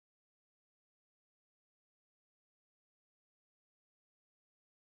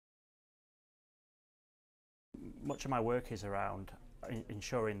Much of my work is around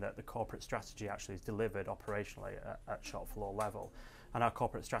ensuring that the corporate strategy actually is delivered operationally at shop floor level. And our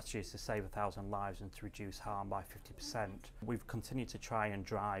corporate strategy is to save 1,000 lives and to reduce harm by 50%. We've continued to try and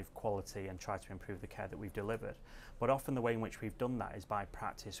drive quality and try to improve the care that we've delivered. But often the way in which we've done that is by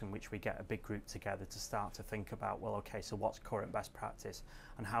practice, in which we get a big group together to start to think about, well, okay, so what's current best practice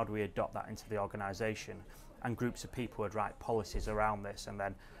and how do we adopt that into the organisation? And groups of people would write policies around this and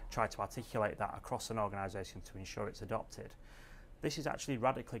then try to articulate that across an organisation to ensure it's adopted. This is actually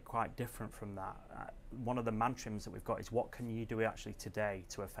radically quite different from that. One of the mantras that we've got is, what can you do actually today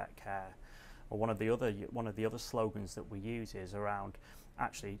to affect care? Or one of the other slogans that we use is around,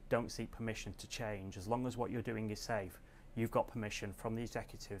 actually, don't seek permission to change. As long as what you're doing is safe, you've got permission from the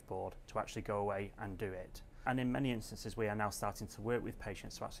executive board to actually go away and do it. And in many instances, we are now starting to work with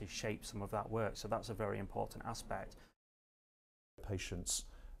patients to actually shape some of that work. So that's a very important aspect. Patients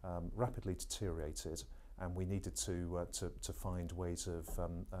rapidly deteriorated, and we needed to find ways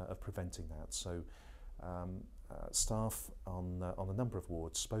of preventing that. So staff on a number of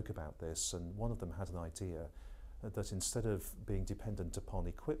wards spoke about this, and one of them had an idea that instead of being dependent upon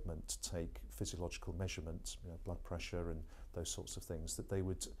equipment to take physiological measurements, blood pressure and those sorts of things, that they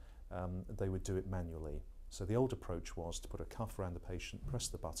would do it manually. So the old approach was to put a cuff around the patient, press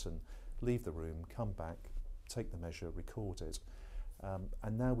the button, leave the room, come back, take the measure, record it.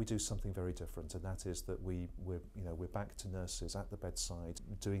 And now we do something very different, and that is that we're back to nurses at the bedside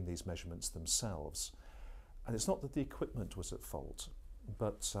doing these measurements themselves. And it's not that the equipment was at fault,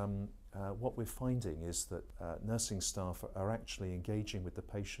 but what we're finding is that nursing staff are actually engaging with the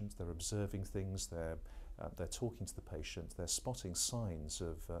patient. They're observing things. They're talking to the patient. They're spotting signs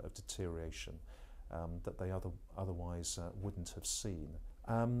of deterioration that they otherwise wouldn't have seen.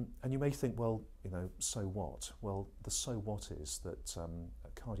 And you may think, well, so what? Well, the so what is that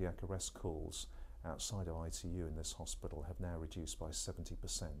cardiac arrest calls outside of ITU in this hospital have now reduced by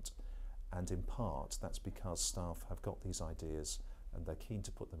 70%. And in part, that's because staff have got these ideas and they're keen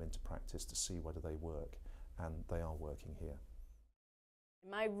to put them into practice to see whether they work, and they are working here.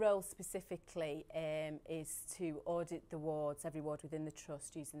 My role specifically is to audit the wards, every ward within the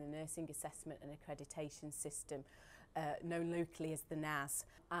trust, using the nursing assessment and accreditation system, known locally as the NAS,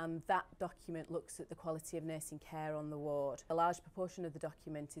 and that document looks at the quality of nursing care on the ward. A large proportion of the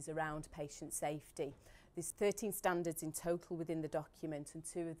document is around patient safety. There's 13 standards in total within the document, and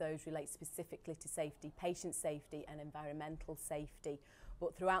 2 of those relate specifically to safety, patient safety and environmental safety.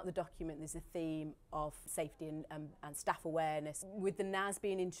 But throughout the document there's a theme of safety and staff awareness. With the NAS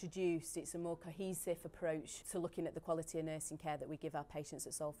being introduced, it's a more cohesive approach to looking at the quality of nursing care that we give our patients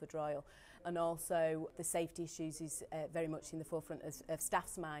at Salford Royal. And also the safety issues is very much in the forefront of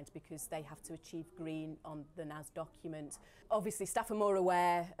staff's mind, because they have to achieve green on the NAS document. Obviously staff are more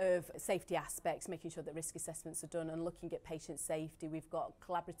aware of safety aspects, making sure that risk assessments are done and looking at patient safety. We've got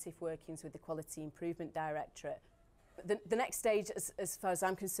collaborative workings with the Quality Improvement Directorate. The next stage, as far as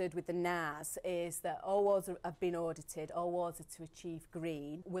I'm concerned with the NAS, is that all wards have been audited, all wards are to achieve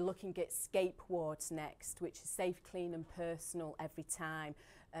green. We're looking at scape wards next, which is safe, clean and personal every time.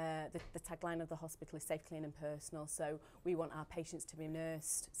 The tagline of the hospital is safe, clean and personal, so we want our patients to be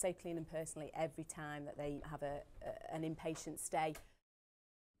nursed safe, clean and personally every time that they have an inpatient stay.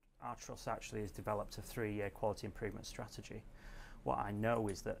 Our trust actually has developed a 3-year quality improvement strategy. What I know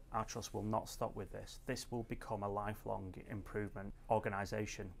is that our trust will not stop with this. This will become a lifelong improvement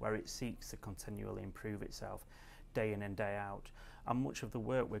organisation where it seeks to continually improve itself day in and day out. And much of the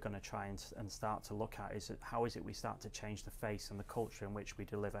work we're going to try and start to look at is how is it we start to change the face and the culture in which we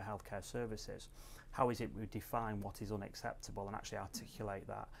deliver healthcare services. How is it we define what is unacceptable and actually articulate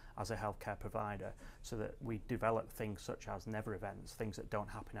that as a healthcare provider, so that we develop things such as never events, things that don't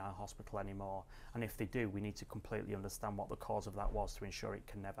happen in our hospital anymore. And if they do, we need to completely understand what the cause of that was to ensure it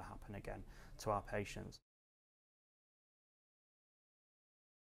can never happen again to our patients.